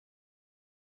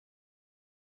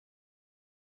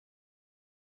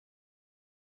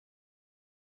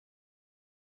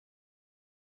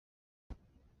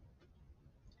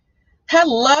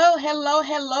Hello, hello,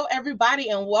 hello,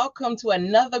 everybody, and welcome to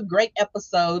another great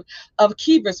episode of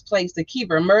Kiva's Place, the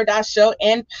Kiva Murdoch Show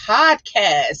and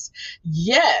Podcast.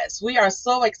 Yes, we are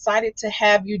so excited to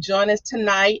have you join us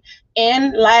tonight.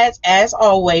 And as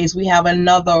always, we have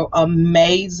another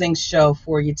amazing show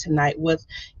for you tonight with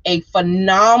a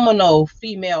phenomenal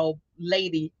female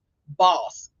lady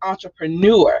boss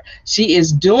entrepreneur. She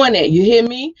is doing it. You hear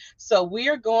me? So we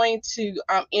are going to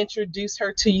introduce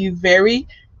her to you very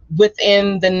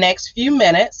within the next few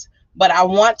minutes, but I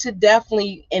want to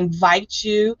definitely invite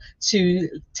you to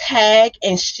tag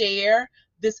and share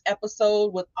this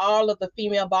episode with all of the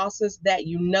female bosses that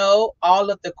you know, all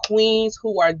of the queens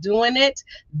who are doing it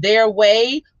their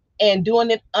way and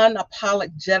doing it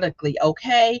unapologetically,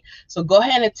 okay? So go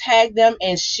ahead and tag them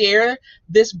and share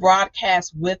this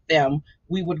broadcast with them.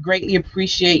 We would greatly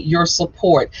appreciate your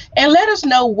support. And let us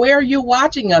know where you're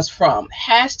watching us from.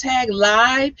 Hashtag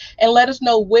live and let us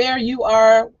know where you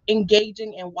are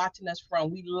engaging and watching us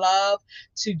from. We love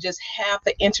to just have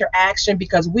the interaction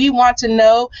because we want to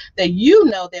know that you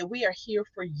know that we are here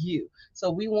for you. So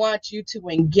we want you to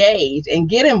engage and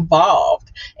get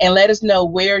involved and let us know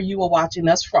where you are watching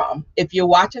us from. If you're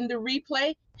watching the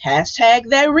replay, hashtag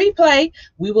that replay.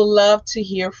 We will love to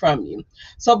hear from you.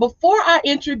 So before I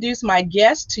introduce my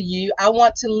guest to you, I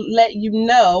want to let you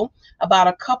know about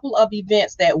a couple of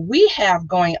events that we have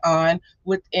going on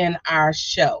within our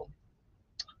show.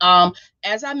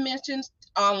 As I mentioned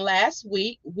on last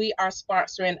week, we are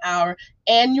sponsoring our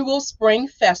annual Spring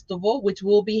Festival, which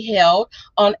will be held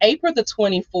on April the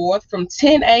 24th from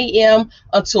 10 a.m.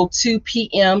 until 2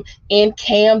 p.m. in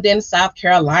Camden, South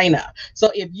Carolina.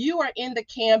 So if you are in the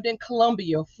Camden,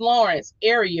 Columbia, Florence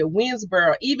area,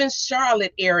 Winnsboro, even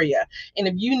Charlotte area, and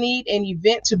if you need an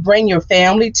event to bring your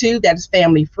family to that is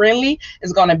family friendly,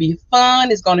 it's going to be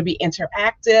fun, it's going to be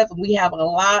interactive. We have a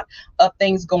lot of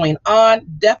things going on.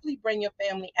 Definitely bring your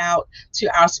family out to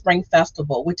our Spring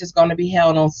Festival, which is going to be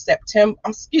held on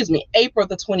April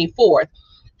the 24th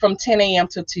from 10 a.m.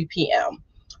 to 2 p.m.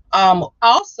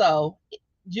 Also,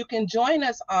 you can join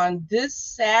us on this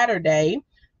Saturday.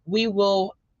 We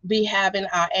will be having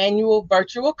our annual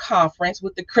virtual conference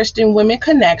with the Christian Women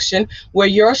Connection, where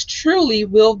yours truly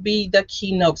will be the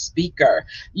keynote speaker.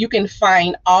 You can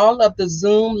find all of the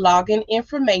Zoom login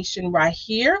information right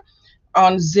here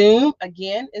on Zoom.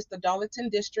 Again, it's the Darlington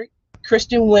District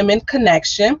Christian Women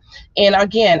Connection. And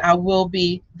again, I will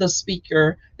be the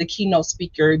speaker, the keynote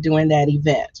speaker during that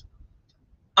event.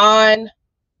 On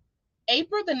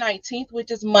April the 19th,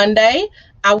 which is Monday,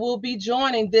 I will be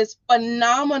joining this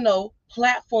phenomenal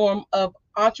platform of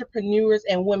entrepreneurs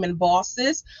and women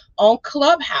bosses on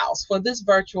Clubhouse for this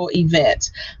virtual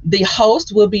event. The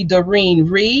host will be Doreen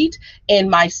Reed and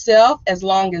myself, as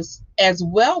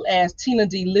well as Tina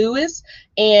D. Lewis,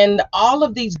 and all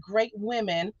of these great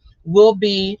women will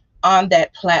be on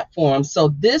that platform. So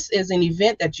this is an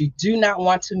event that you do not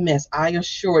want to miss, I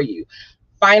assure you.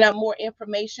 Find out more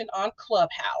information on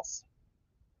Clubhouse.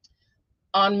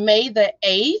 On May the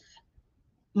 8th,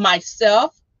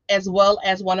 myself, as well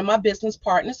as one of my business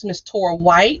partners, Ms. Tora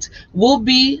White, will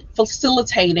be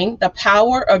facilitating the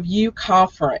Power of You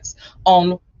conference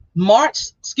on May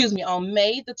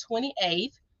the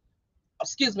 28th,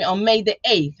 on May the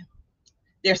 8th.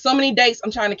 There's so many dates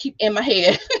I'm trying to keep in my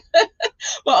head.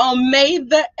 But on May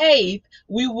the 8th,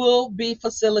 we will be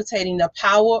facilitating the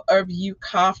Power of You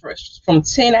conference from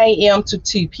 10 a.m. to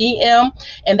 2 p.m.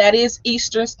 And that is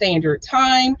Eastern Standard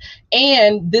Time.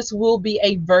 And this will be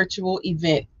a virtual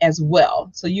event as well.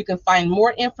 So you can find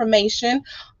more information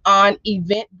on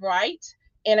Eventbrite.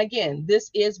 And again,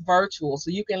 this is virtual. So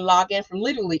you can log in from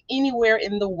literally anywhere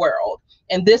in the world.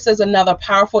 And this is another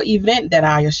powerful event that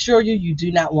I assure you, you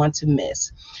do not want to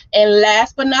miss. And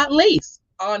last but not least,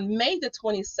 on May the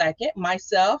 22nd,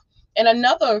 myself and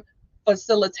another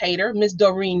facilitator, Ms.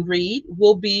 Doreen Reed,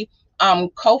 will be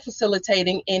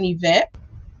co-facilitating an event.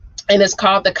 And it's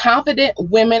called the Confident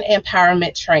Women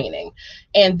Empowerment Training.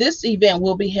 And this event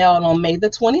will be held on May the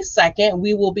 22nd.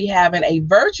 We will be having a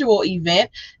virtual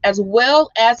event as well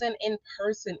as an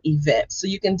in-person event. So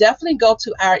you can definitely go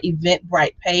to our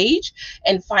Eventbrite page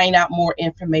and find out more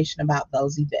information about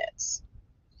those events.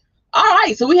 All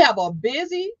right, so we have a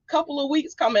busy couple of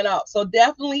weeks coming up. So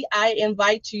definitely I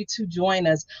invite you to join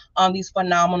us on these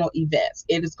phenomenal events.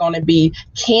 It is going to be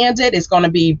candid. It's going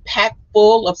to be packed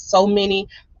full of so many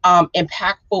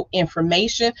impactful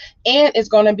information, and it's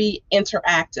going to be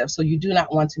interactive. So you do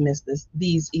not want to miss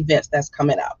these events that's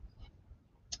coming up.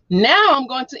 Now I'm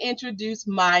going to introduce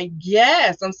my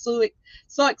guest. I'm so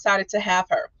excited to have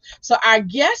her. So our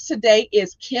guest today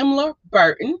is Kimla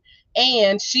Burton,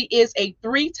 and she is a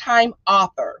 3-time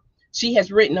author, She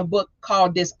has written a book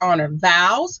called Dishonor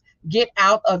Vows, Get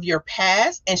Out of Your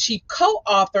Past, and she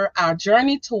co-authored Our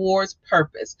Journey Towards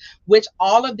Purpose, which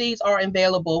all of these are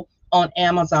available on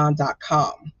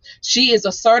Amazon.com. She is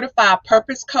a certified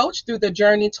purpose coach through the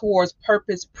Journey Towards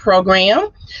Purpose program.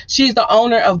 She's the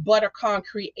owner of Buttercon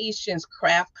Creations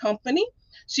Craft Company.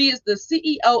 She is the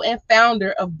CEO and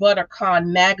founder of Buttercon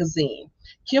Magazine.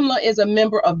 Kimla is a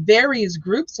member of various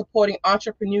groups supporting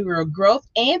entrepreneurial growth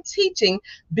and teaching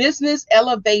business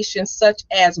elevation, such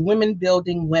as Women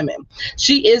Building Women.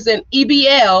 She is an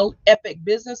EBL, Epic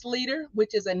Business Leader,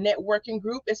 which is a networking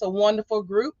group. It's a wonderful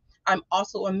group. I'm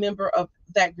also a member of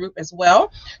that group as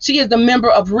well. She is the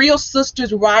member of Real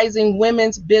Sisters Rising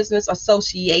Women's Business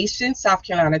Association, South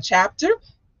Carolina chapter.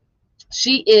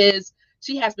 She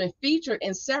has been featured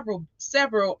in several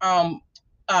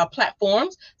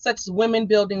platforms, such as Women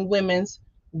Building Women's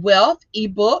Wealth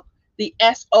ebook, the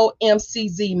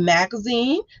SOMCZ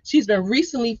magazine. She's been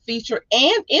recently featured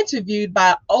and interviewed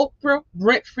by Oprah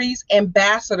Winfrey's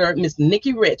ambassador, Miss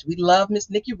Nikki Rich. We love Miss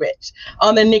Nikki Rich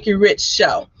on the Nikki Rich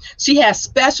Show. She has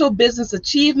special business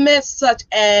achievements, such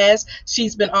as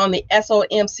she's been on the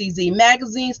SOMCZ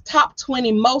magazine's top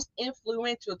 20 most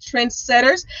influential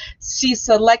trendsetters. She's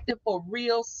selected for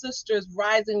Real Sisters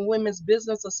Rising Women's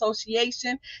Business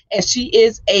Association, and she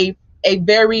is a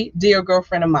very dear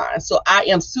girlfriend of mine. So I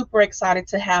am super excited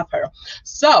to have her.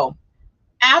 So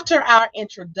after our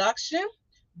introduction,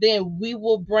 then we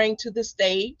will bring to the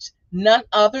stage none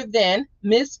other than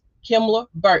Miss Kimla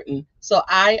Burton. So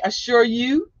I assure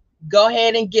you, go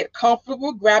ahead and get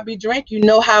comfortable, grab your drink. You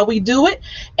know how we do it,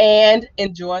 and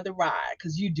enjoy the ride,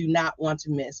 because you do not want to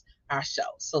miss our show.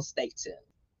 So stay tuned.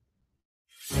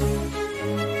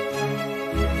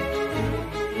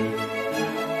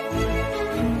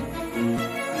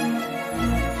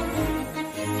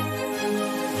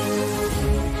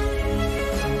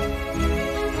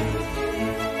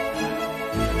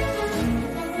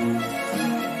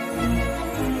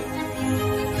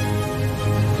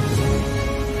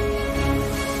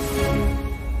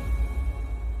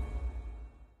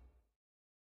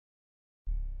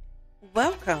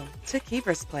 Welcome to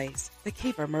Kiva's Place, the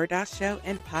Kiva Murdoch Show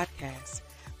and podcast.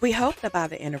 We hope that by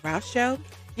the end of our show,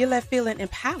 you're left feeling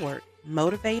empowered,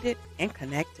 motivated, and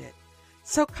connected.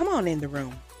 So come on in the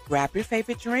room, grab your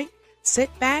favorite drink, sit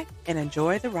back, and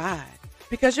enjoy the ride,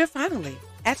 because you're finally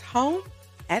at home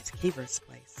at Kiva's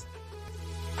Place.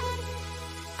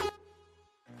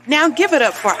 Now give it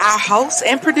up for our host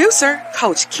and producer,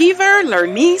 Coach Kiva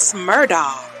Lernice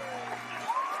Murdoch.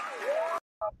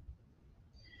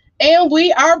 And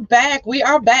we are back. We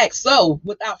are back. So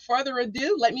without further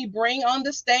ado, let me bring on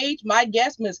the stage my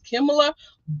guest, Miss Kimla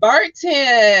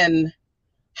Burton.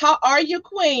 How are you,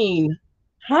 Queen?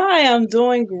 Hi, I'm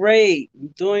doing great.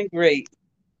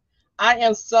 I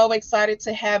am so excited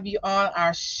to have you on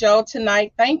our show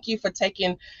tonight. Thank you for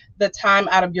taking the time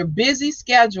out of your busy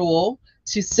schedule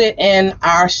to sit in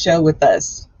our show with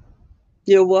us.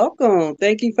 You're welcome.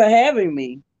 Thank you for having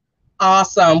me.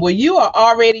 Awesome. Well, you are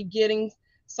already getting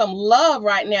some love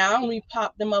right now. Let me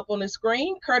pop them up on the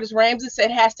screen. Curtis Ramsey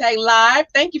said #live.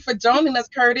 Thank you for joining us,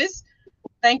 Curtis.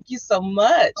 Thank you so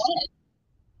much.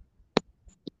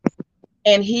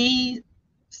 And he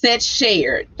said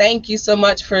shared. Thank you so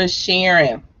much for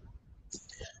sharing.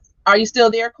 Are you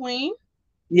still there, Queen?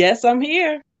 Yes, I'm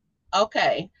here.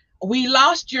 Okay. We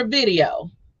lost your video.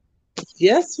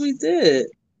 Yes, we did.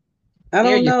 I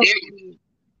don't know.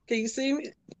 Can you see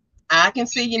me? I can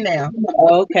see you now.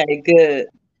 Okay, good.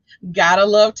 Gotta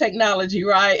love technology,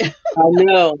 right? I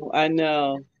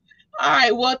know. All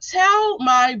right, well, tell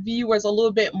my viewers a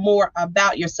little bit more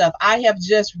about yourself. I have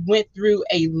just went through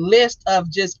a list of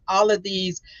just all of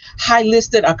these high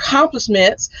listed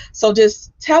accomplishments. So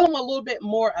just tell them a little bit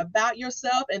more about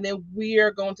yourself, and then we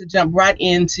are going to jump right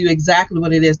into exactly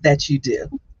what it is that you do.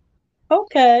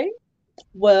 Okay.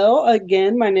 Well,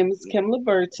 again, my name is Kimla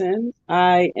Burton.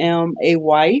 I am a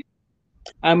wife.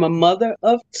 I'm a mother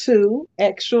of two,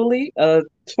 actually, a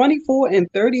 24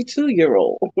 and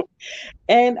 32-year-old.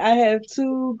 And I have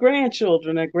two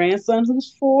grandchildren, a grandson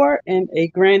who's 4 and a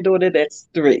granddaughter that's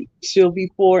 3. She'll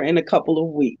be 4 in a couple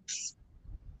of weeks.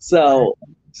 So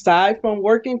aside from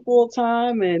working full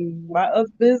time and my other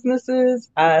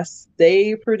businesses, I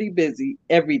stay pretty busy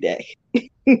every day.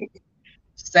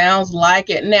 Sounds like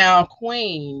it. Now,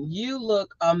 Queen, you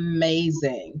look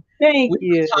amazing. Thank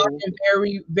you. We were talking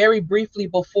very, very briefly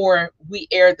before we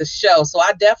aired the show, so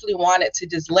I definitely wanted to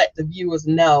just let the viewers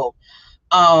know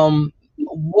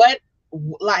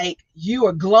you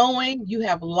are glowing. You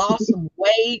have lost some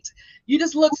weight. You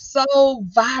just look so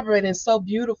vibrant and so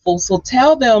beautiful. So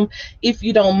tell them, if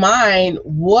you don't mind,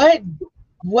 what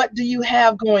what do you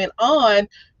have going on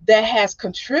that has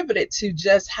contributed to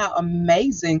just how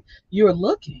amazing you're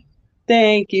looking?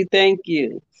 Thank you, thank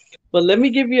you. But let me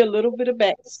give you a little bit of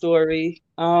backstory.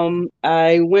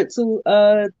 I went to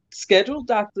a scheduled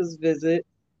doctor's visit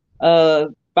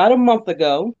about a month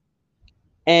ago,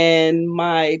 and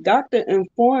my doctor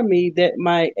informed me that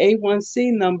my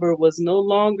A1C number was no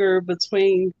longer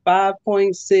between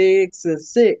 5.6 and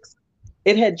 6.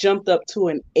 It had jumped up to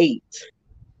an 8.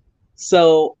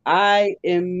 So I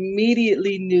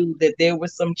immediately knew that there were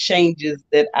some changes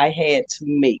that I had to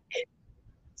make.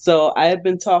 So I had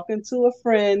been talking to a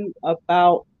friend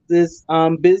about this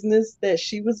business that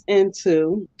she was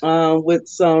into with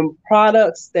some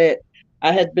products that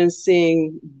I had been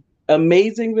seeing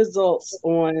amazing results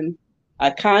on. I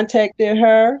contacted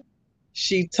her.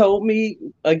 She told me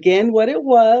again what it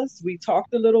was. We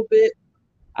talked a little bit.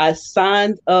 I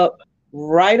signed up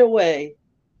right away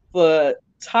for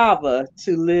Tava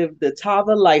to live the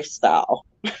Tava lifestyle.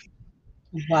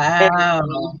 Wow.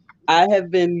 And I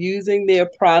have been using their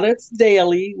products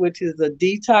daily, which is a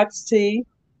detox tea,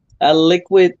 a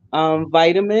liquid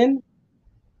vitamin,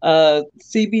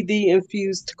 CBD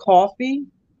infused coffee,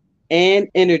 and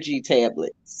energy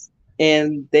tablets.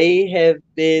 And they have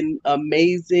been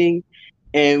amazing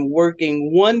and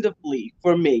working wonderfully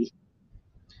for me.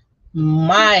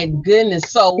 My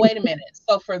goodness. So wait a minute.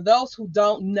 So for those who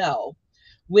don't know,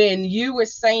 when you were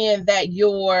saying that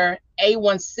your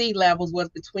A1C levels was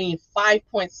between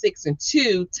 5.6 and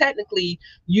 2, technically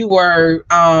you were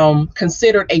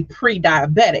considered a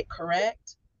pre-diabetic,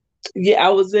 correct? Yeah, I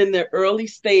was in the early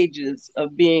stages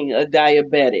of being a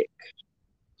diabetic.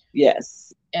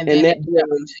 Yes. And And then that it jumped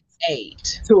was to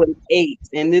 8. to an 8.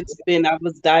 And I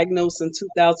was diagnosed in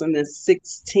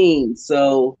 2016.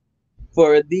 So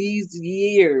for these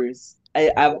years,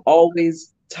 I've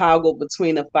always toggled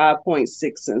between a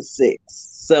 5.6 and 6.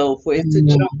 So for it to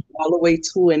jump all the way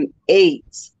to an 8,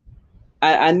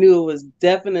 I knew it was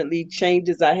definitely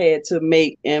changes I had to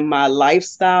make in my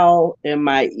lifestyle and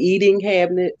my eating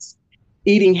habits,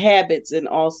 and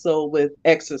also with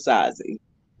exercising.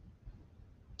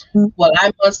 Well,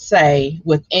 I must say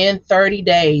within 30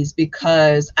 days,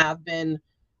 because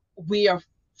we are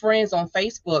friends on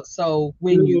Facebook. So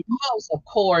when you post, of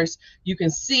course, you can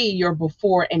see your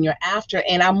before and your after.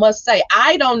 And I must say,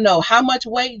 I don't know how much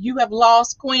weight you have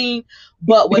lost, Queen,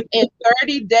 but within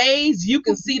 30 days, you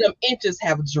can see them inches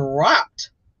have dropped.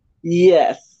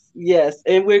 Yes, yes.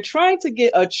 And we're trying to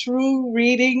get a true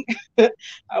reading. I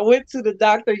went to the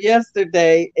doctor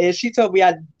yesterday and she told me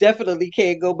I definitely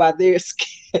can't go by their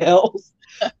scales.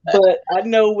 But I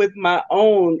know with my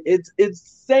own, it's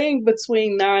saying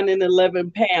between 9 and 11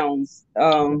 pounds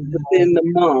within the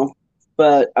month.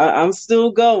 But I'm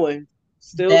still going,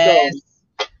 still going.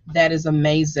 That is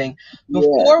amazing. Yeah.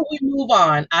 Before we move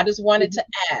on, I just wanted to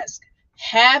ask,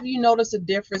 have you noticed a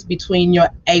difference between your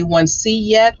A1C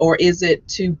yet, or is it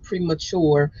too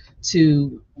premature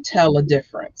to tell a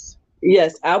difference?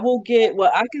 Yes, I will get,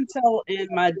 well, I can tell in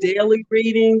my daily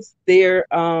readings, they're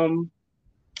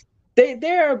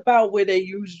about where they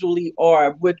usually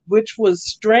are, which was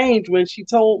strange when she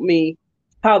told me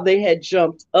how they had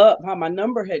jumped up, how my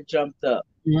number had jumped up.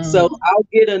 So I'll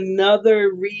get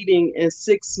another reading in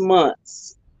 6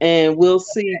 months, and we'll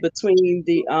see between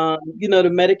the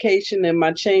medication and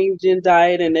my change in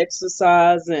diet and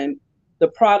exercise and the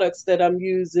products that I'm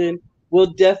using. We'll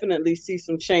definitely see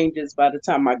some changes by the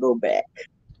time I go back.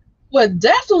 Well,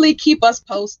 definitely keep us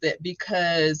posted,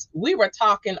 because we were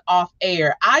talking off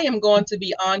air. I am going to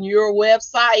be on your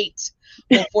website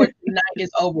before tonight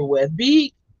is over with.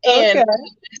 And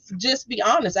just be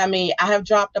honest. I mean, I have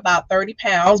dropped about 30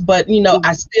 pounds, but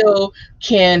I still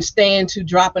can stand to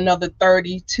drop another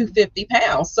 30 to 50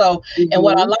 pounds. So, and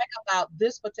what I like about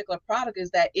this particular product is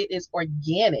that it is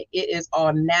organic. It is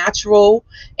all natural.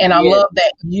 And I love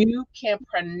that you can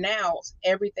pronounce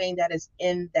everything that is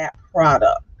in that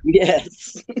product.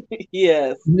 Yes.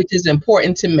 Yes. Which is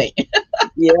important to me.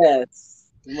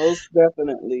 Yes, most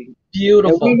definitely.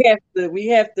 Beautiful. And we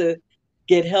have to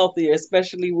get healthier,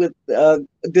 especially with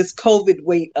this COVID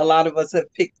weight a lot of us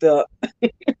have picked up.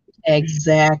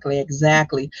 Exactly.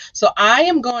 So I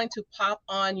am going to pop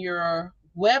on your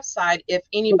website if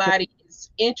anybody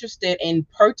is interested in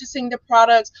purchasing the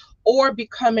products or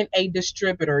becoming a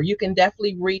distributor. You can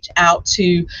definitely reach out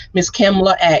to Miss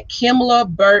Kimla at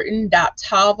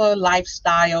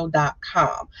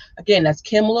kimlaburton.tavalifestyle.com. Again, that's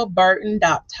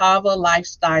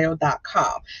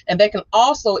kimlaburton.tavalifestyle.com. And they can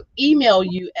also email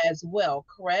you as well,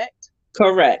 correct?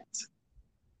 Correct.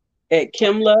 At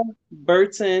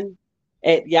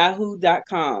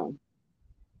kimlaburton@yahoo.com.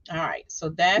 All right, so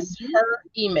that's Mhm. her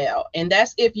email, and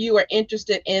that's if you are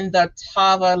interested in the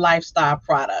Tava lifestyle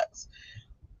products.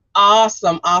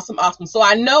 Awesome, awesome, awesome. So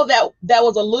I know that that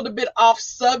was a little bit off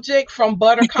subject from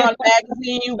ButterCon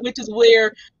magazine, which is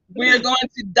where we're going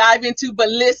to dive into. But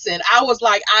listen, I was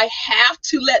like, I have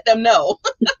to let them know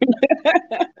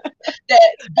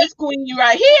that this queen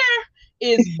right here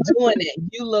is doing it.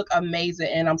 You look amazing,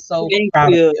 and I'm so Thank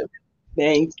proud of you. you.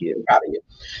 Thank you. Proud of you.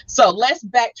 So let's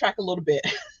backtrack a little bit.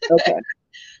 Okay.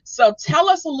 So tell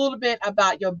us a little bit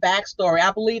about your backstory.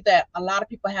 I believe that a lot of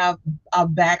people have a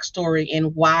backstory in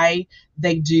why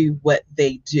they do what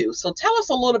they do. So tell us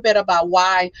a little bit about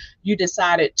why you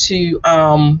decided to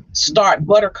start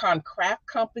ButterCon Craft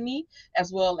Company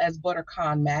as well as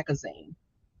ButterCon Magazine.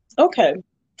 Okay.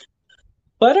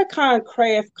 ButterCon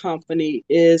Craft Company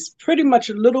is pretty much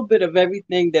a little bit of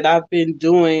everything that I've been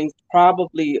doing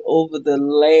probably over the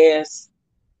last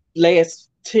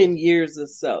 10 years or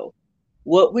so.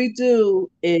 What we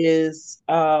do is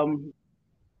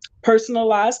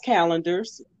personalized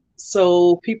calendars.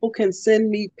 So people can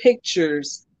send me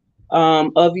pictures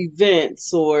of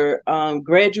events or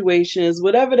graduations,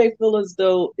 whatever they feel as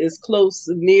though is close,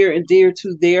 near, and dear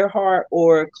to their heart,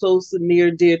 or close and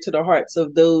near, dear to the hearts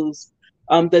of those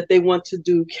that they want to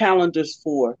do calendars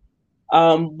for.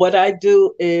 What I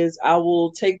do is I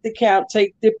will take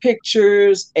the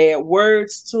pictures, add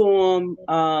words to them.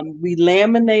 We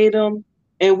laminate them,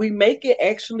 and we make it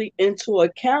actually into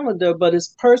a calendar, but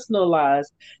it's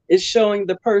personalized. It's showing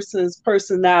the person's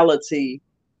personality.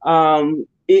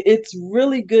 It's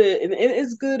really good, and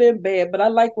it's good and bad. But I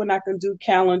like when I can do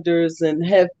calendars and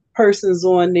have persons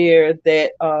on there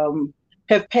that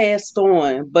have passed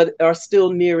on, but are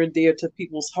still near and dear to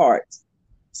people's hearts.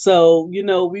 So,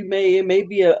 it may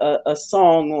be a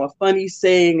song or a funny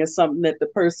saying or something that the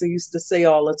person used to say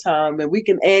all the time, and we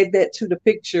can add that to the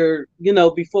picture,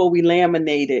 before we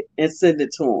laminate it and send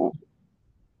it to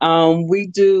them. We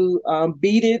do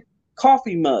beaded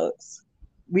coffee mugs.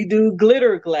 We do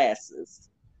glitter glasses.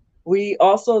 We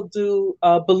also do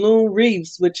balloon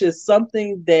wreaths, which is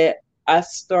something that I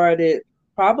started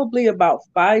probably about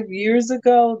 5 years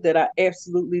ago that I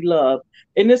absolutely love.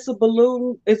 And it's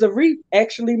a wreath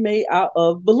actually made out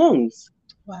of balloons.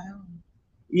 Wow.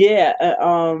 Yeah.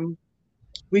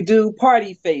 We do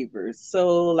party favors.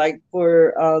 So, like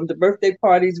for the birthday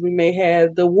parties, we may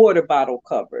have the water bottle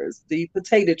covers, the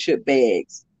potato chip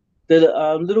bags, the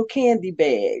little candy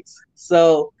bags.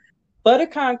 So,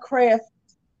 Buttercon Craft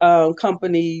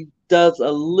company does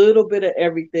a little bit of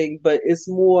everything, but it's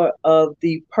more of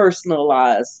the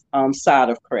personalized side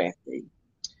of crafting.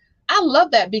 I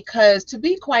love that because, to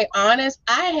be quite honest,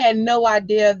 I had no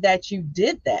idea that you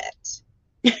did that.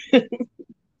 Yeah.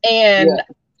 And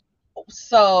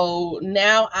so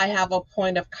now I have a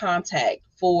point of contact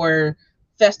for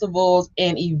festivals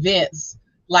and events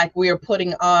like we're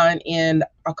putting on in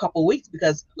a couple weeks,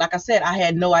 because like I said, I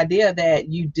had no idea that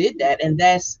you did that, and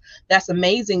that's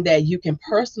amazing that you can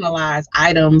personalize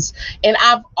items. And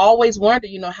I've always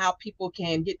wondered, how people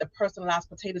can get the personalized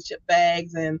potato chip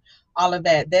bags and all of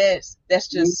that. That's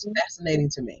just Mhm. fascinating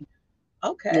to me. Yeah.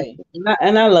 Okay.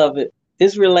 And I love it.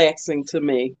 It's relaxing to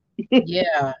me. Yeah.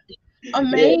 Yeah.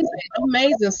 Amazing,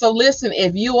 amazing. So listen,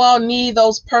 if you all need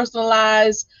those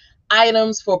personalized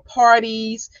items for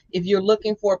parties, if you're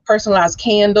looking for a personalized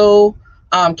candle,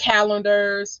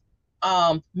 calendars,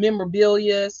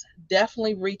 memorabilia,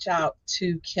 definitely reach out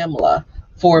to Kimla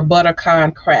for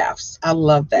ButterCon Crafts. I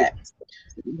love that.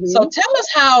 So Mhm. tell us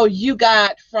how you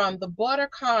got from the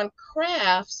ButterCon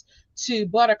Crafts to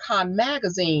ButterCon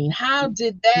Magazine. How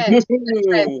did that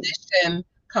transition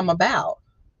come about?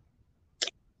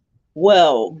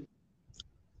 Well,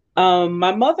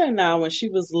 my mother and I, when she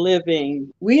was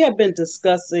living, we had been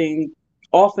discussing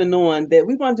off and on that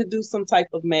we wanted to do some type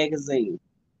of magazine.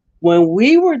 When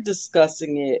we were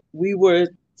discussing it, we were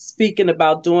speaking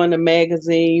about doing a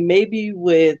magazine, maybe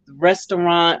with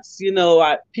restaurants,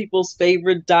 people's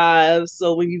favorite dives.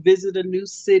 So when you visit a new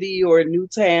city or a new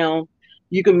town,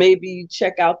 you can maybe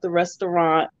check out the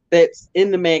restaurant that's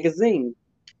in the magazine.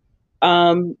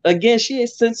 Again, she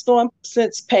has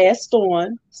since passed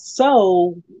on.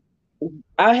 So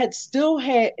I had still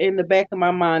had in the back of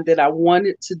my mind that I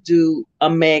wanted to do a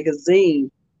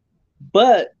magazine,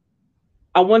 but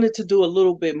I wanted to do a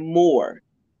little bit more.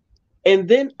 And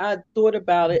then I thought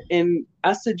about it and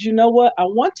I said, you know what? I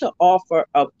want to offer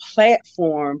a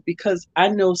platform because I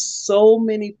know so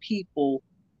many people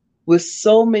with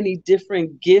so many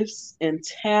different gifts and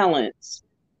talents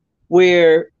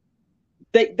where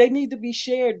they need to be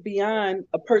shared beyond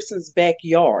a person's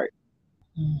backyard.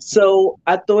 So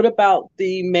I thought about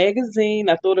the magazine.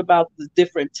 I thought about the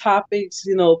different topics,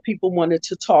 people wanted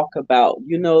to talk about.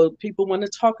 People want to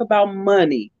talk about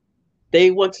money.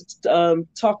 They want to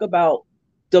talk about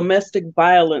domestic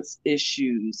violence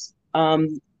issues. I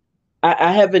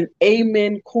have an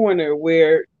amen corner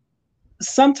where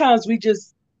sometimes we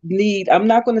just need, I'm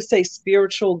not going to say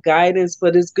spiritual guidance,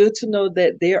 but it's good to know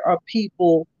that there are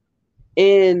people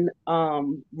in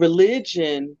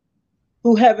religion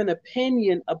who have an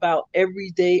opinion about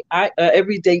everyday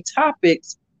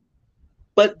topics,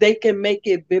 but they can make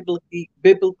it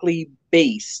biblically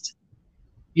based.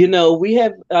 We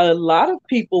have a lot of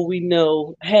people we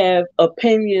know have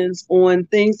opinions on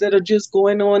things that are just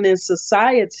going on in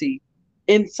society.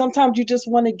 And sometimes you just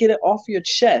want to get it off your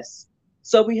chest.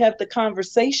 So we have the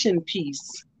conversation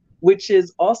piece, which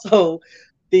is also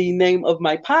the name of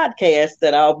my podcast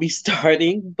that I'll be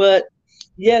starting. But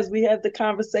yes, we have the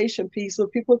conversation piece where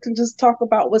people can just talk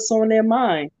about what's on their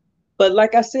mind. But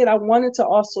like I said, I wanted to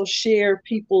also share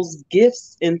people's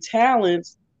gifts and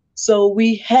talents. So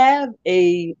we have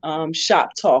a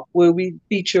shop talk where we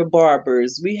feature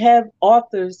barbers. We have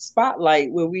authors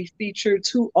spotlight where we feature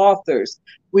 2 authors.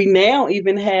 We now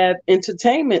even have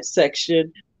entertainment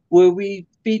section where we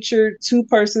feature 2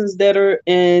 persons that are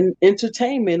in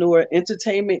entertainment or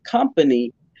entertainment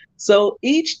company. So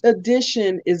each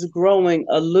edition is growing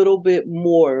a little bit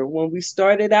more. When we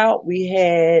started out, we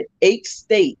had 8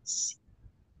 states.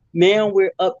 Now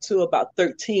we're up to about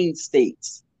 13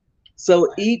 states.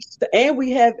 So and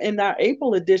we have in our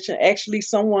April edition actually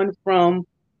someone from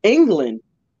England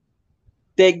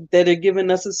that are giving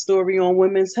us a story on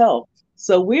women's health.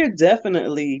 So we're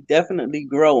definitely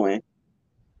growing.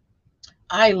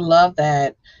 I love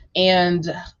that.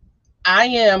 And I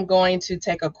am going to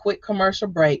take a quick commercial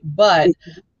break, but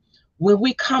when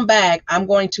we come back, I'm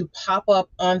going to pop up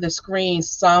on the screen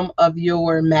some of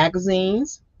your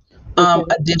magazines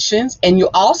editions, and you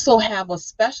also have a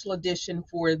special edition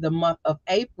for the month of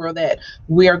April that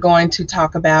we are going to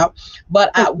talk about.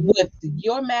 But with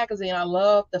your magazine, I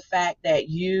love the fact that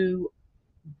you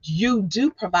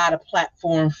do provide a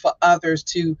platform for others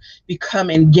to become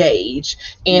engaged,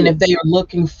 and if they are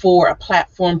looking for a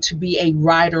platform to be a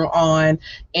writer on,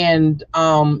 and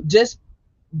just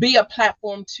be a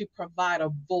platform to provide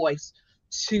a voice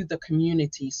to the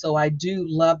community. So I do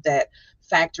love that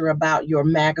factor about your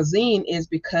magazine, is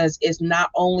because it's not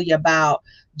only about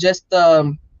just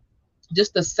the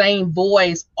same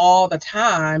voice all the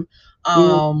time,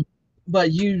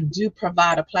 but you do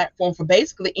provide a platform for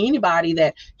basically anybody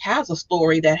that has a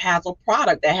story, that has a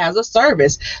product, that has a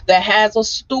service, that has a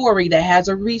story, that has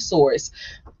a resource,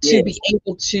 to be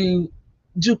able to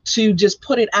just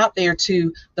put it out there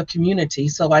to the community.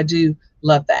 So I do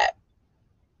love that.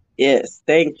 Yes,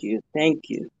 thank you.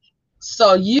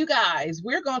 So you guys,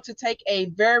 we're going to take a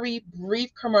very brief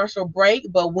commercial break,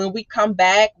 but when we come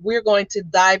back, we're going to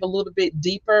dive a little bit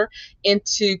deeper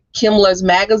into Kimla's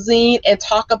magazine and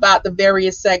talk about the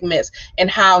various segments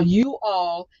and how you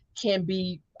all can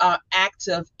be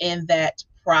active in that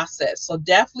process. So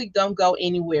definitely don't go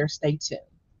anywhere. Stay tuned.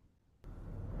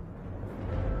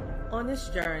 On this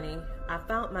journey, I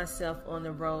found myself on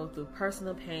the road through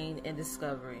personal pain and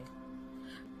discovery.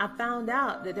 I found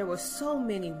out that there were so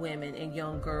many women and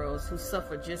young girls who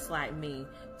suffered just like me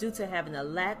due to having a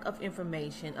lack of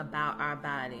information about our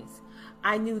bodies.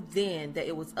 I knew then that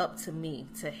it was up to me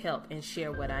to help and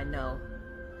share what I know.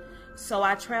 So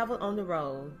I traveled on the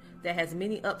road that has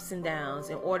many ups and downs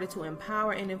in order to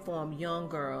empower and inform young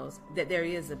girls that there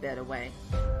is a better way.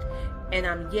 And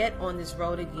I'm yet on this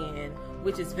road again,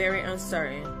 which is very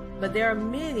uncertain, but there are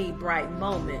many bright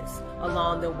moments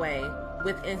along the way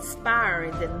with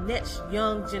inspiring the next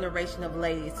young generation of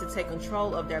ladies to take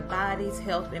control of their bodies,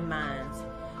 health, and minds.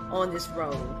 On this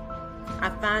road, I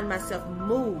find myself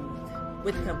moved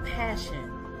with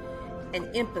compassion and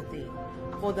empathy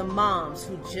for the moms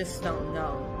who just don't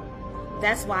know.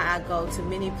 That's why I go to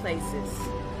many places,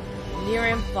 near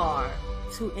and far,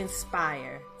 to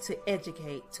inspire, to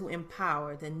educate, to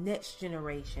empower the next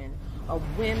generation of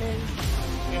women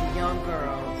and young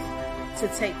girls to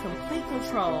take complete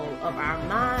control of our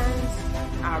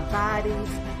minds, our bodies,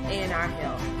 and our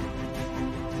health.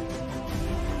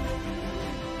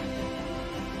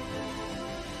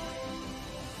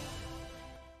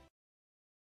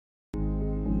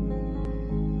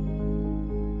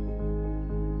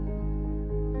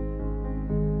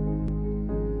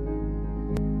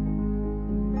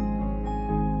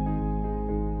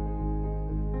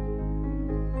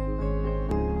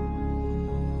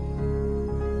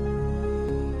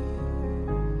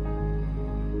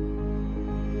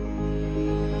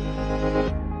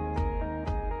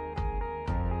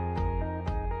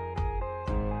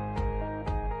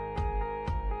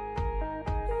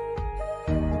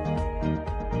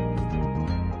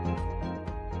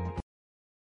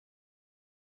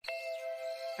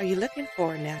 Are you looking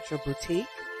for a natural boutique?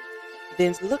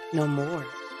 Then look no more.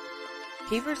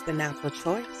 Kiever's The Natural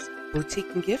Choice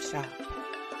Boutique and Gift Shop,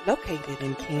 located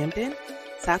in Camden,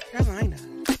 South Carolina.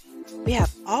 We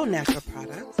have all natural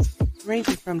products,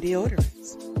 ranging from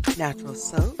deodorants, natural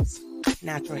soaps,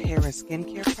 natural hair and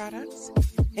skincare products,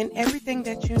 and everything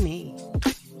that you need.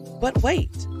 But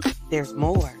wait, there's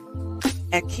more.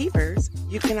 At Kiever's,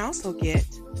 you can also get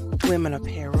women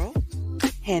apparel,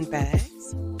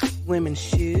 handbags, women's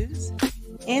shoes,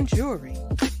 and jewelry.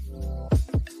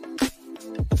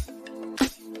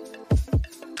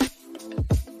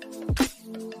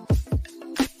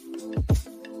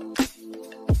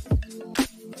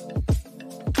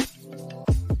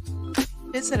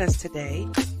 Visit us today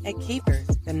at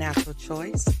Kiever's The Natural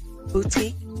Choice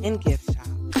Boutique and Gift Shop.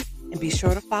 And be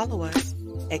sure to follow us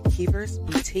at Kiever's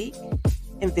Boutique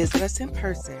and visit us in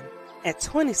person at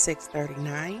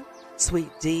 2639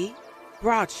 Suite D,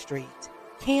 Broad Street,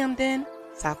 Camden,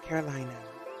 South Carolina.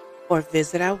 Or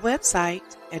visit our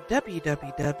website at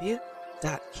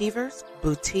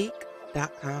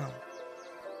www.kieversboutique.com.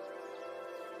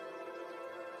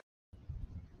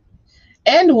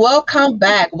 And welcome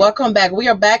back. Welcome back. We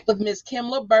are back with Ms.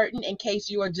 Kimla Burton. In case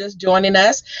you are just joining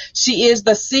us, she is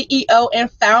the CEO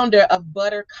and founder of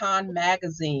ButterCon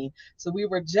Magazine. So we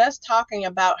were just talking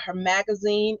about her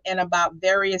magazine and about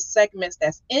various segments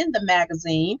that's in the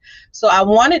magazine. So I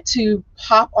wanted to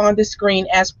pop on the screen,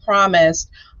 as promised,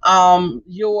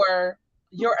 your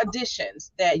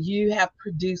editions that you have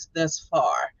produced thus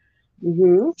far.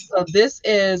 Mm-hmm. So this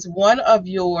is one of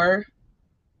your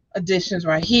editions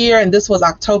right here, and this was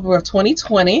October of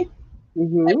 2020.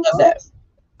 Mm-hmm. I love that.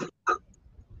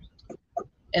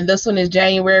 And this one is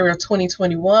January of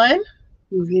 2021.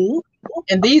 Mm-hmm.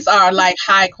 And these are like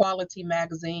high quality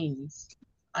magazines.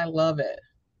 I love it.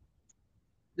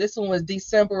 This one was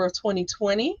December of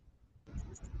 2020.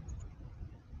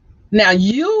 Now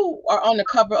you are on the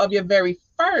cover of your very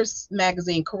first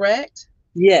magazine, correct?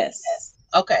 Yes.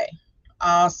 Okay.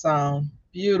 Awesome.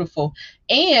 Beautiful.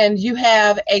 And you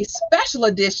have a special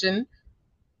edition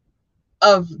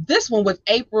of this one with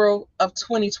April of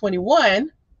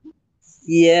 2021.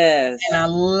 Yes. And I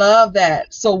love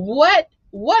that. So what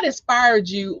inspired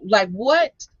you? Like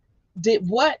what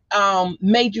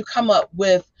made you come up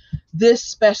with this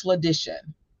special edition?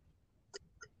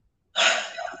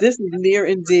 This is near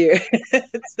and dear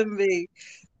to me,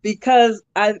 because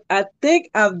I think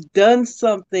I've done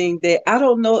something that I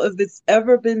don't know if it's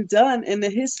ever been done in the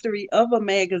history of a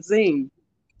magazine.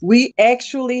 We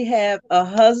actually have a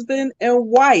husband and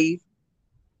wife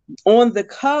on the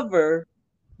cover,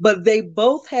 but they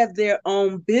both have their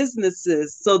own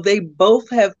businesses. So they both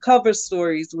have cover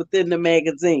stories within the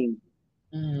magazine.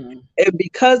 Mm. And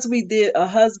because we did a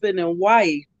husband and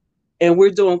wife, and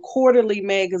we're doing quarterly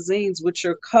magazines, which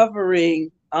are covering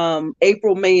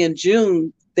April, May, and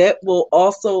June, that will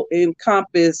also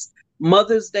encompass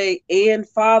Mother's Day and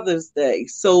Father's Day.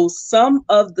 So some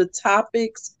of the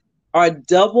topics are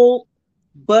double,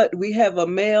 but we have a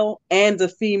male and a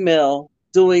female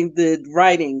doing the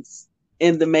writings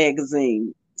in the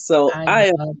magazine. So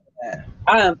I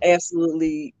am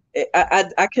absolutely,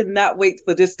 I cannot wait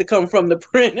for this to come from the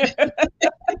printer.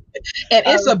 And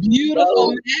it's a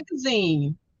beautiful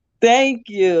magazine. Thank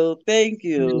you. Thank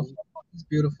you. It's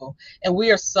beautiful. And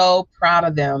we are so proud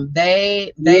of them.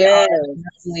 They Yes. are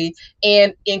definitely,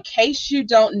 and in case you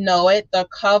don't know it, the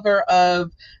cover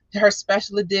of her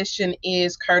special edition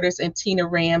is Curtis and Tina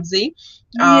Ramsey.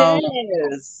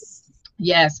 Yes.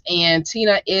 Yes, and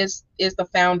Tina is the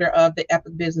founder of the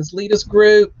Epic Business Leaders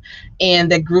Group,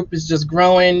 and that group is just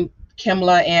growing.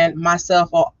 Kimla and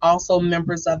myself are also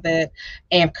members of it,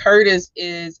 and Curtis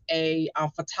is a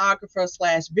photographer /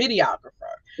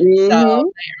 videographer. Mm-hmm. So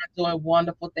they are doing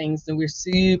wonderful things, and we're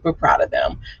super proud of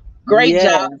them. Great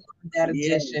job on that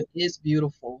edition. It's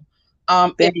beautiful.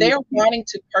 If they're wanting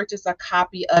to purchase a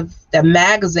copy of the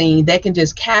magazine, they can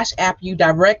just Cash App you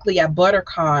directly at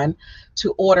ButterCon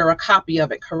to order a copy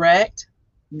of it, correct?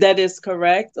 That is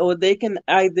correct. Or they can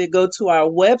either go to our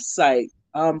website,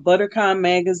 ButterCon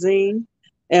Magazine.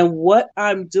 And what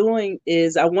I'm doing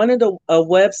is I wanted a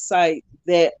website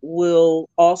that will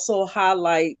also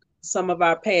highlight some of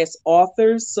our past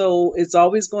authors. So it's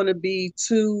always going to be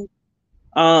two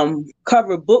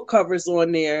book covers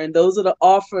on there, and those are the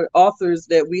authors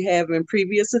that we have in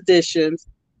previous editions.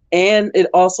 And it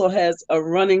also has a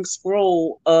running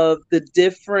scroll of the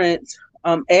different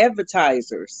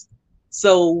advertisers.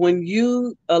 So when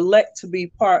you elect to be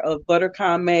part of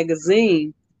ButterCon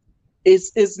Magazine,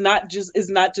 it's not just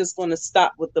going to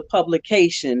stop with the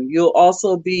publication. You'll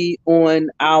also be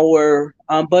on our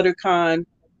ButterCon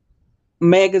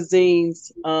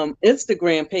magazine's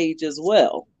Instagram page as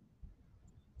well.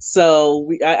 So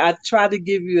I try to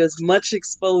give you as much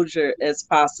exposure as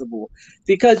possible,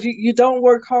 because you don't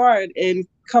work hard and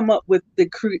come up with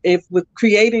with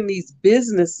creating these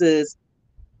businesses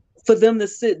for them to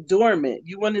sit dormant.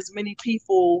 You want as many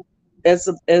people as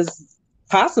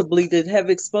possibly to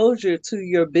have exposure to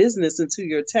your business and to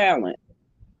your talent.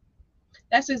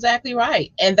 That's exactly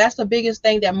right. And that's the biggest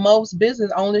thing that most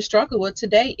business owners struggle with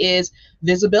today is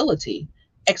visibility,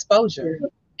 exposure.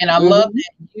 And I love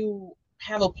that you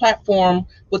have a platform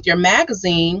with your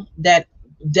magazine that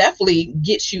definitely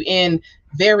gets you in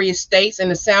various states,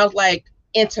 and it sounds like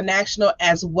international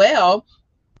as well.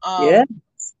 Yeah.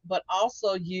 But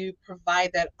also you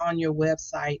provide that on your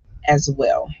website as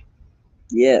well.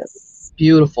 Yes.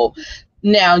 Beautiful.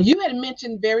 Now, you had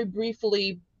mentioned very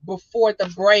briefly before the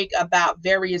break about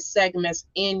various segments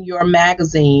in your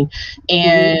magazine,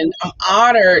 and I'm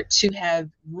honored to have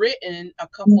written a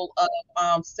couple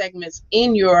of segments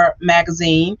in your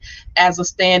magazine as a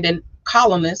stand-in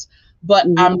columnist. But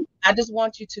I just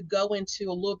want you to go into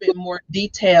a little bit more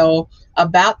detail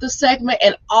about the segment,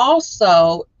 and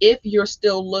also if you're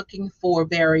still looking for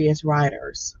various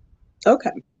writers. Okay.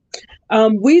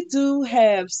 We do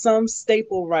have some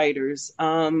staple writers,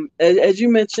 as you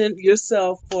mentioned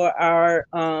yourself, for our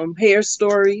hair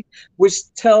story, which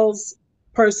tells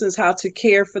persons how to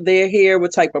care for their hair,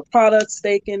 what type of products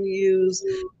they can use.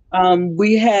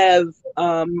 We have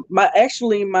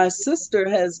my sister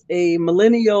has a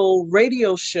millennial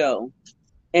radio show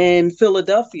in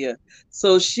Philadelphia,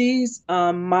 so she's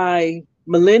my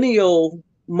millennial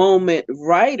moment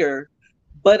writer.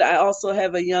 But I also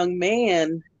have a young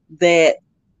man that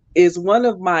is one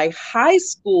of my high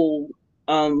school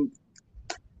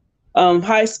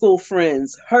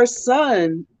friends. Her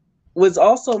son was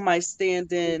also my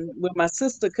stand-in when my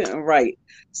sister couldn't write.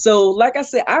 So like I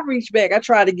said, I reach back, I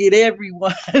try to get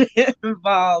everyone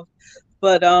involved.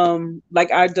 But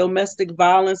like our domestic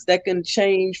violence, that can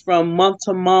change from month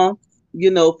to month,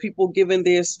 people giving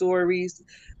their stories.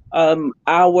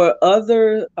 Our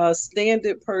other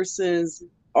stand-in persons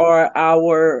are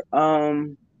our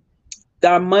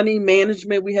money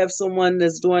management. We have someone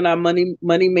that's doing our money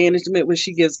management, where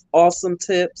she gives awesome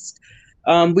tips.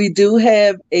 We do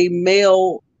have a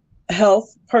male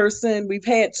health person. We've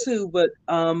had two, but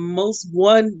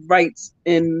one writes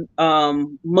in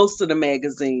most of the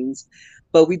magazines.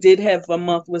 But we did have a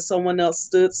month where someone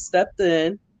else stepped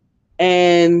in.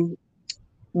 And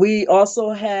we also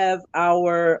have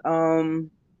our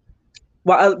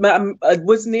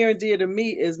what's near and dear to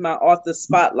me is my author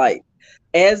spotlight.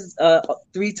 As a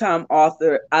 3-time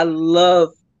author, I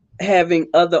love having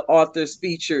other authors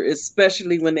feature,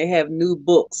 especially when they have new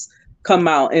books come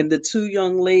out. And the 2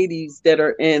 young ladies that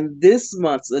are in this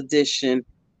month's edition,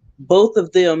 both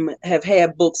of them have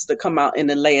had books to come out in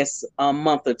the last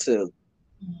month or two.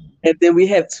 And then we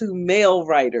have 2 male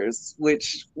writers,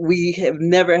 which we have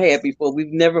never had before.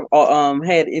 We've never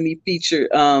had any feature.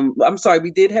 I'm sorry,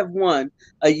 we did have one,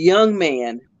 a young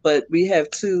man, but we have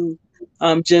 2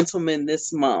 gentlemen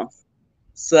this month.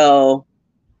 So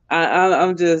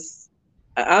I'm just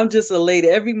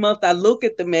elated. Every month I look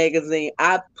at the magazine,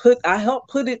 I help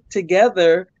put it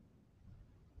together,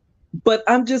 but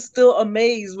I'm just still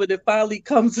amazed when it finally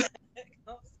comes together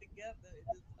and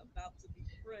it's about to be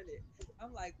printed.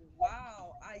 I'm like,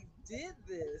 wow, I did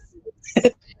this.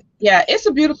 Yeah, it's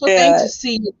a beautiful thing to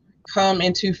see come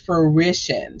into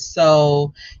fruition.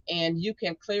 So, and you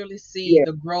can clearly see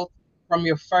the growth from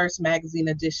your first magazine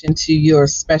edition to your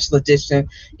special edition.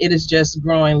 It is just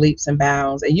growing leaps and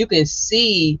bounds, and you can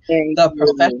see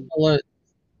the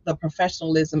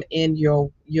professionalism in your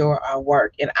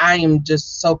work. And I am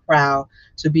just so proud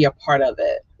to be a part of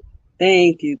it.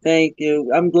 Thank you.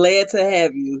 I'm glad to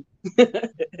have you.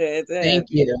 Thank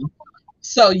you.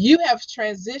 So you have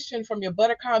transitioned from your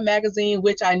Buttercard magazine,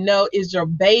 which I know is your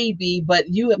baby, but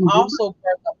you have also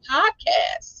birthed a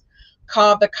podcast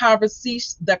called the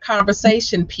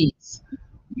conversation piece.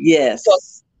 Yes.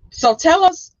 So tell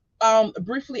us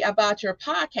briefly about your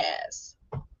podcast.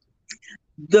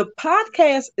 The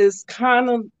podcast is kind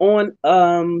of on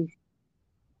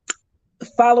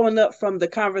following up from the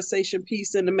conversation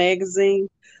piece in the magazine,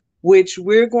 which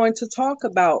we're going to talk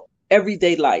about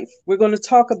everyday life. We're going to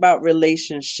talk about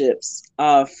relationships,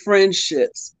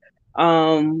 friendships,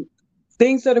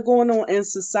 things that are going on in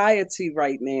society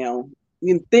right now.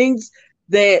 Things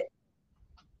that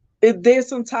there's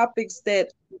some topics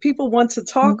that people want to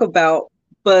talk about,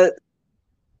 but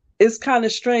it's kind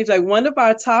of strange. Like, one of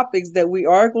our topics that we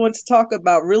are going to talk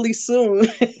about really soon,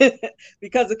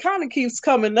 because it kind of keeps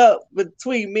coming up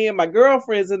between me and my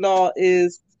girlfriends and all,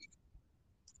 is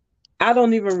I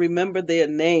don't even remember their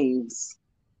names.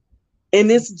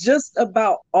 And it's just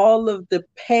about all of the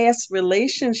past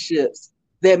relationships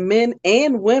that men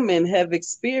and women have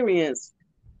experienced.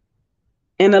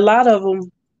 And a lot of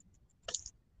them,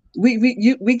 we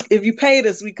if you paid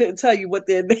us, we couldn't tell you what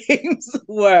their names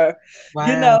were. Wow.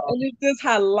 And it's just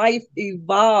how life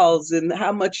evolves and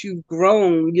how much you've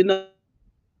grown.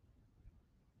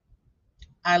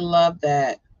 I love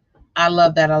that. I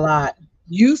love that a lot.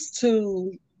 Used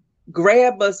to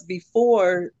grab us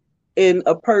before in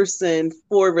a person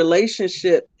for a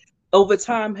relationship over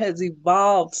time has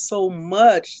evolved so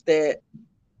much that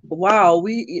wow,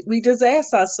 we just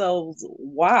ask ourselves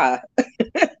why.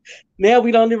 Now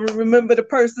we don't even remember the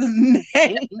person's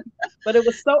name, but it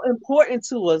was so important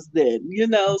to us then.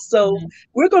 So Mhm.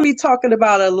 we're going to be talking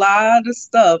about a lot of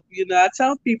stuff. I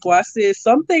tell people, I said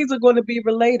some things are going to be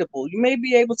relatable. You may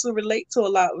be able to relate to a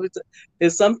lot of it,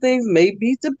 and some things may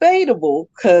be debatable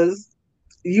because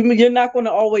you're not going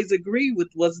to always agree with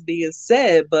what's being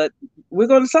said, but we're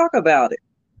going to talk about it.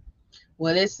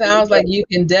 Well, it sounds like you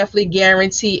can definitely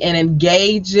guarantee an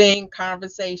engaging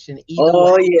conversation either way.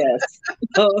 Oh yes.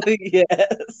 Oh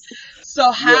yes. So,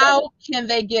 Yeah. how can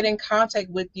they get in contact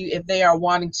with you if they are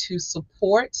wanting to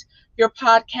support your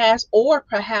podcast or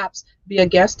perhaps be a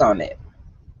guest on it?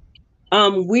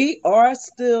 We are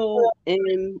still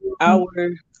in our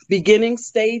beginning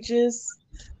stages,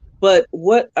 but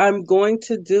what I'm going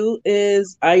to do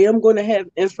is I am going to have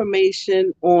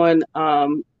information on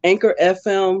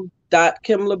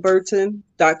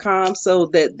anchorfm.kimlaburton.com so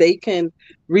that they can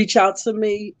reach out to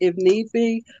me if need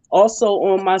be. Also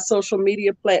on my social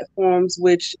media platforms,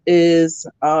 which is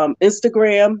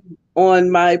Instagram on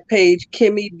my page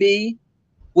Kimmy B,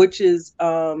 which is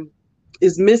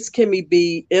Miss Kimmy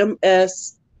B,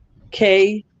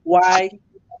 MSKYMMIE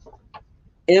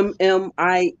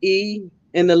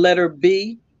in the letter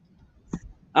B.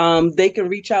 They can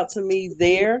reach out to me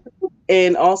there,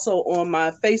 and also on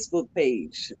my Facebook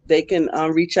page, they can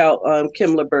reach out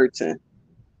Kim LaBurton.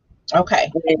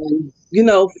 Okay. And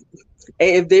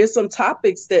if there's some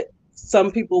topics that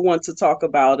some people want to talk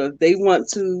about, or they want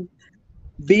to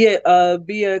be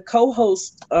a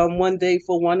co-host one day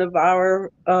for one of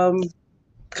our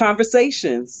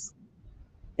conversations.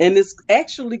 And it's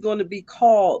actually going to be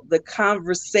called The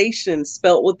Conversation,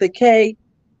 spelled with a K,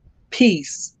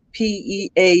 Peace, Peace.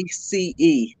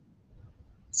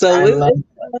 So I love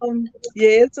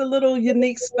it's a little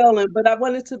unique spelling, but I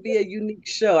want it to be a unique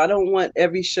show. I don't want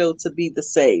every show to be the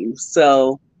same.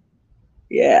 So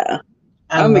yeah,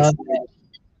 I I'm love excited. it.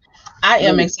 I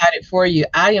am excited for you.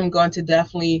 I am going to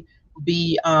definitely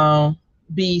be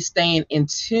staying in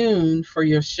tune for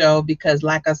your show because,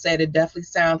 like I said, it definitely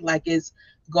sounds like it's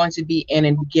going to be an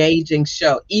engaging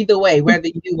show. Either way, whether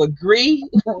you agree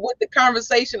with the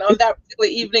conversation on that particular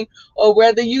evening or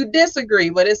whether you disagree,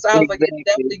 but it sounds like it's Exactly.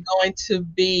 definitely going to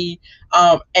be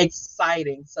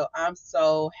exciting. So I'm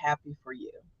so happy for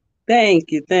you.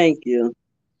 Thank you. Thank you.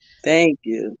 Thank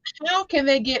you. How can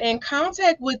they get in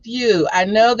contact with you? I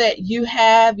know that you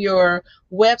have your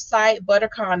website,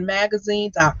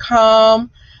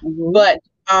 butterconmagazine.com, Mhm. but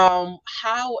how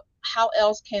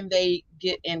else can they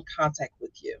get in contact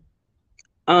with you?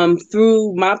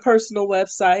 Through my personal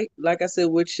website, like I said,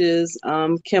 which is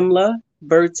Kimla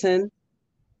Burton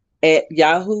at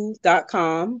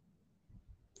yahoo.com.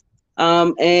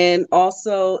 And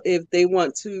also, if they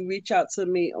want to reach out to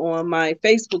me on my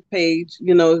Facebook page,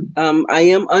 I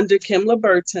am under Kimla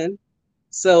Burton.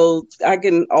 So I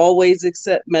can always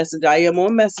accept message. I am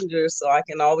on Messenger, so I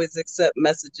can always accept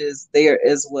messages there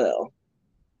as well.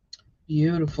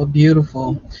 Beautiful,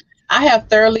 beautiful. I have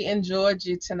thoroughly enjoyed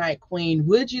you tonight, Queen.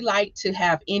 Would you like to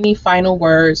have any final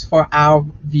words for our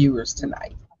viewers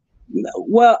tonight?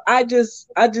 Well, I just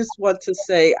want to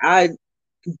say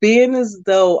being as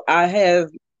though I have,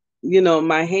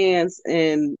 my hands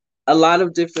in a lot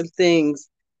of different things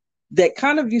that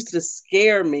kind of used to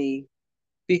scare me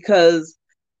because,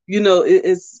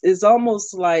 it's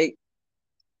almost like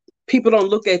people don't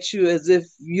look at you as if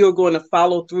you're going to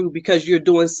follow through because you're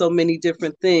doing so many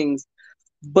different things.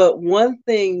 But one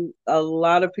thing a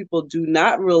lot of people do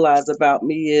not realize about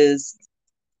me is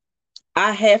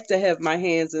I have to have my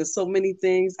hands in so many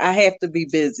things. I have to be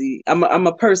busy. I'm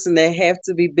a person that have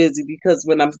to be busy because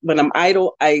when I'm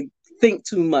idle, I think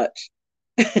too much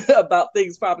about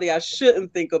things probably I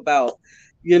shouldn't think about,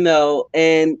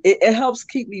 and it helps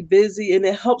keep me busy and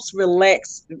it helps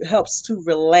to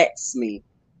relax me.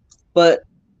 But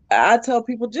I tell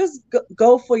people just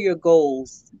go for your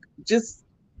goals. Just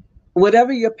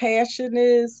whatever your passion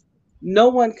is, no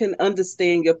one can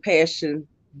understand your passion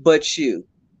but you.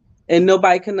 And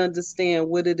nobody can understand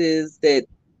what it is that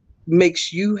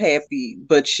makes you happy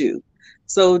but you.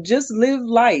 So just live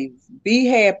life, be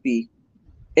happy,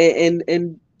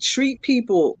 and treat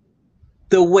people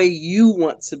the way you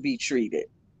want to be treated,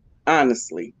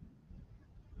 honestly.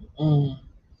 Mm.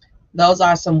 Those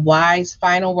are some wise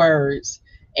final words.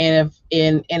 And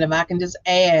if I can just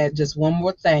add just one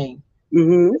more thing,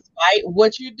 Mm-hmm. despite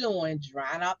what you're doing,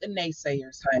 drown out the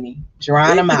naysayers, honey.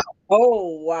 Drown them out.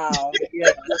 Oh, wow.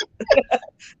 Yeah,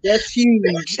 that's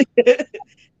huge.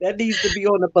 That needs to be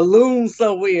on a balloon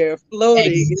somewhere, floating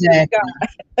in the Exactly.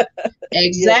 sky.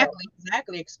 Yeah.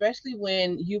 Exactly. Especially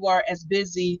when you are as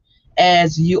busy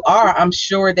as you are. I'm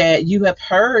sure that you have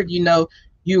heard, you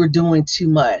are doing too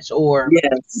much, or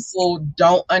Yes. people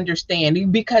don't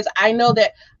understand, because I know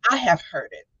that I have heard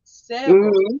it several,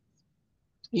 Mm-hmm.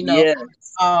 you know, Yes.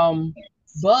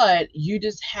 but you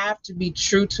just have to be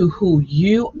true to who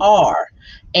you are,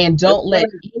 and That's don't let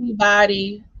right.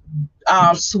 anybody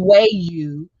sway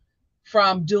you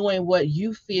from doing what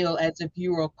you feel as if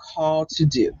you were called to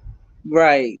do.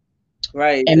 Right.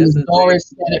 Right. And That's Ms. exactly Doris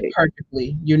said it right.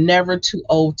 perfectly. You're never too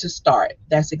old to start.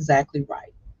 That's exactly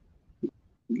right.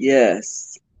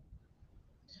 Yes.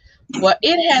 Well,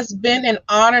 it has been an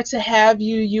honor to have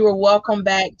you. You are welcome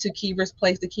back to Kiva's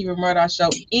Place, the Kiva Murdoch Show,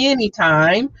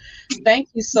 anytime. Thank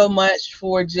you so much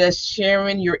for just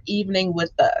sharing your evening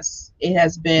with us. It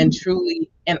has been truly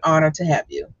an honor to have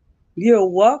you. You're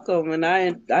welcome, and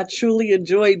I truly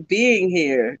enjoyed being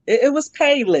here. It was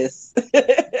painless.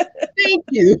 Thank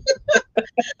you.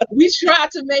 We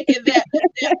tried to make it that.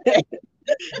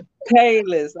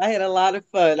 Painless. I had a lot of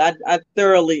fun. I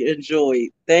thoroughly enjoyed.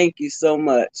 Thank you so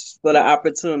much for the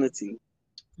opportunity.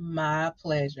 My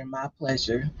pleasure. My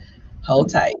pleasure. Hold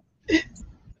tight.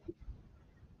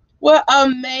 Well,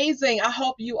 amazing. I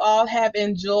hope you all have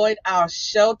enjoyed our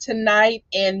show tonight.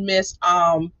 And Miss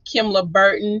Kimla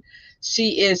Burton,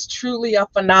 she is truly a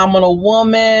phenomenal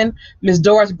woman. Miss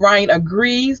Doris Bryant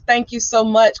agrees. Thank you so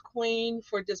much, Queen,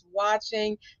 for just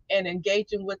watching and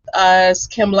engaging with us.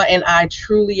 Kimla and I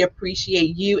truly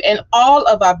appreciate you and all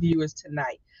of our viewers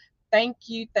tonight. Thank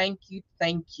you, thank you,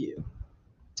 thank you.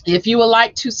 If you would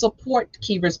like to support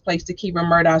Kiva's Place, the Kiva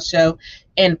Murdoch Show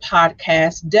and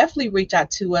podcast, definitely reach out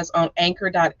to us on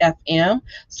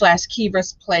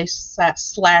anchor.fm/Kiva's Place /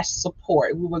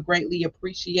 support. We would greatly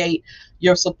appreciate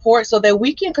your support so that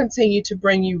we can continue to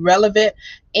bring you relevant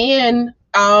and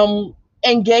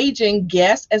engaging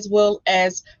guests as well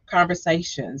as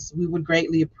conversations. We would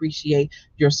greatly appreciate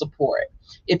your support.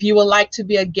 If you would like to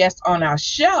be a guest on our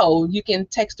show, you can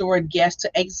text the word guest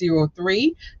to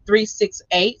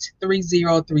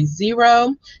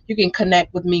 803-368-3030. You can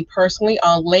connect with me personally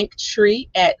on Linktree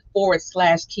at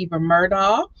 /Kiva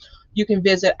Murdoch. You can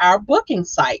visit our booking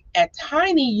site at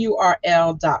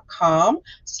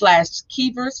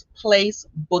tinyurl.com/Kiva's Place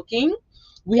Booking.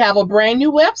 We have a brand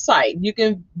new website. You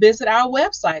can visit our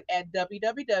website at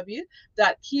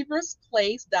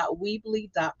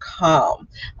www.kiversplace.weebly.com.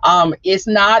 It's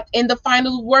not in the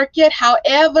final work yet.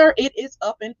 However, it is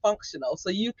up and functional. So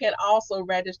you can also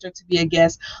register to be a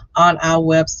guest on our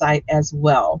website as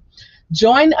well.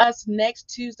 Join us next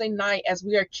Tuesday night as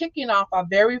we are kicking off our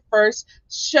very first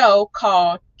show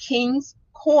called King's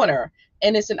Corner.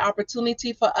 And it's an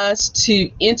opportunity for us to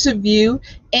interview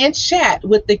and chat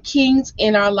with the kings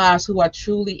in our lives who are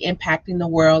truly impacting the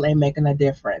world and making a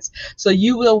difference. So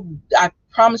I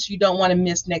promise you don't want to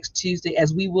miss next Tuesday,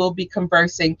 as we will be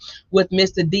conversing with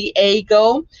Mr.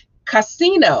 Diego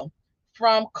Casino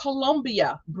from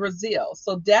Colombia, Brazil.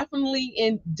 So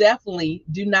definitely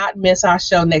do not miss our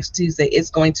show next Tuesday.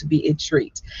 It's going to be a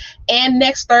treat. And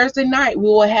next Thursday night, we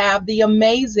will have the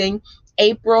amazing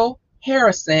April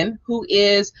Harrison, who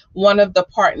is one of the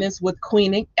partners with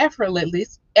Queening Effortlessly.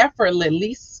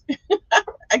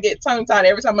 I get tongue-tied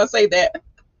every time I say that.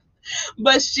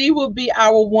 But she will be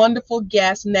our wonderful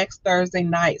guest next Thursday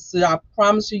night. So I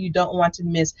promise you don't want to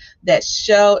miss that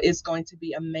show. It's going to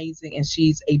be amazing, and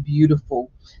she's a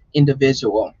beautiful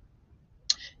individual.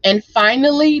 And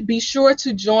finally, be sure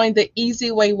to join the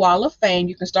Easy Way Wall of Fame.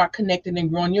 You can start connecting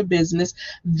and growing your business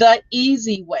the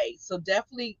easy way. So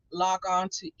definitely log on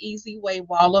to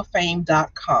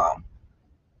easywaywalloffame.com.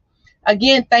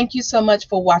 Again, thank you so much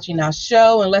for watching our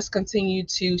show, and let's continue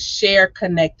to share,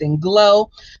 connect, and glow,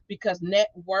 because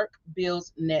network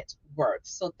builds net worth.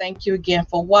 So thank you again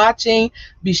for watching.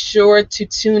 Be sure to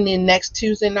tune in next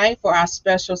Tuesday night for our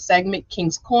special segment,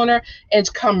 King's Corner,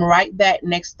 and come right back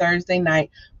next Thursday night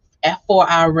for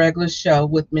our regular show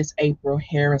with Miss April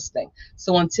Harrison.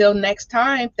 So until next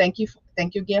time, thank you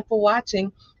again for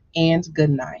watching, and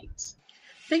good night.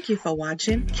 Thank you for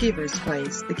watching Kiva's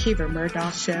Place, the Kiva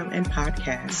Murdoch Show and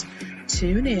podcast.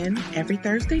 Tune in every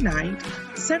Thursday night,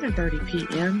 7:30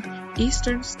 p.m.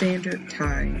 Eastern Standard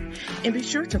Time. And be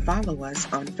sure to follow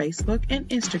us on Facebook and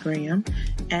Instagram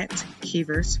at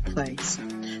Keever's Place.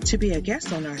 To be a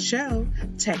guest on our show,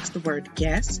 text the word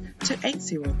guest to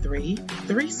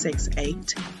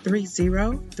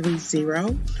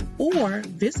 803-368-3030 or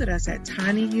visit us at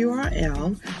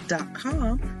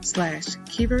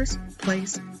tinyurl.com/Keever's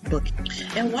Place Booking.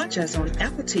 And watch us on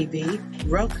Apple TV,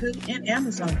 Roku, and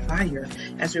Amazon Fire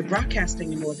as we're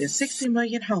broadcasting in more than 60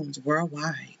 million homes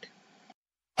worldwide.